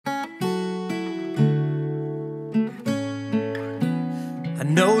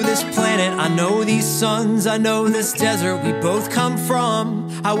know this planet, I know these suns, I know this desert we both come from.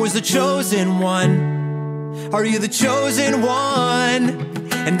 I was the chosen one. Are you the chosen one?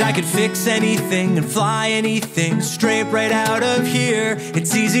 And I could fix anything and fly anything straight right out of here.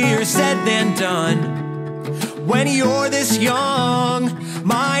 It's easier said than done when you're this young.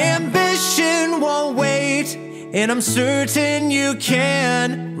 My ambition won't wait, and I'm certain you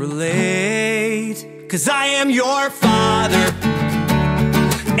can relate. 'Cause I am your father,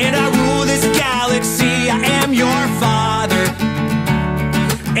 and I rule this galaxy. I am your father,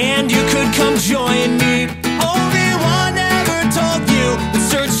 and you could come join me. Obi-Wan never told you, but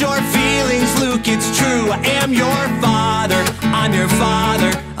search your feelings, Luke, it's true. I am your father, I'm your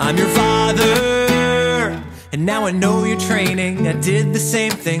father, I'm your father. And now I know you're training, I did the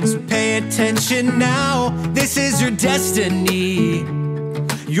same thing, so pay attention now. This is your destiny,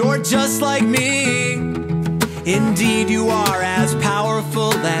 you're just like me. Indeed you are as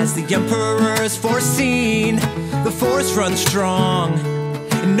powerful as the Emperor's foreseen. The Force runs strong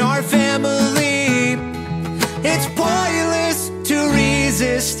in our family. It's pointless to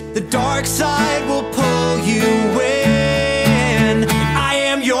resist, the dark side will pull you in. I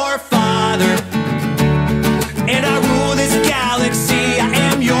am your father, and I rule this galaxy. I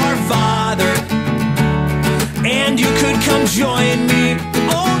am your father, and you could come join me.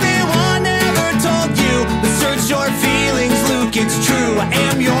 Obi-Wan never told you, but search your feelings, Luke, it's true. I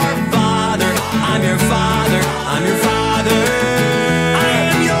am your father, I'm your father, I'm your father. I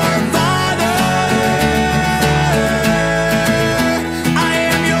am your father, I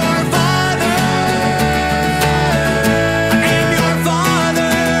am your father, I am your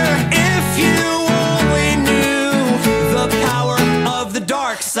father. If you only knew the power of the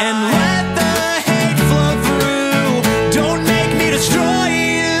dark side, and let the hate flow through, don't make me destroy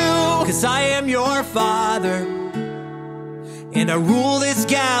you. 'Cause I am your father, and I rule this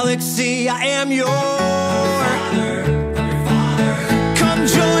galaxy. I am your father, come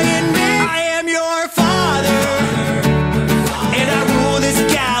join me. I am your father, and I rule this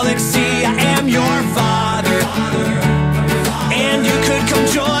galaxy. I am your father, and you could come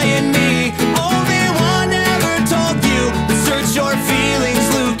join me. Obi-Wan never told you, but search your feelings,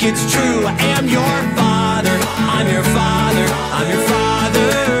 Luke, it's true. I am your father, I'm your father, I'm your father.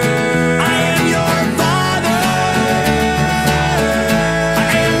 I am your father, I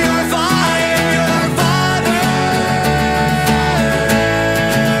am your father,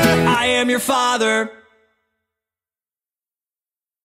 I am your father.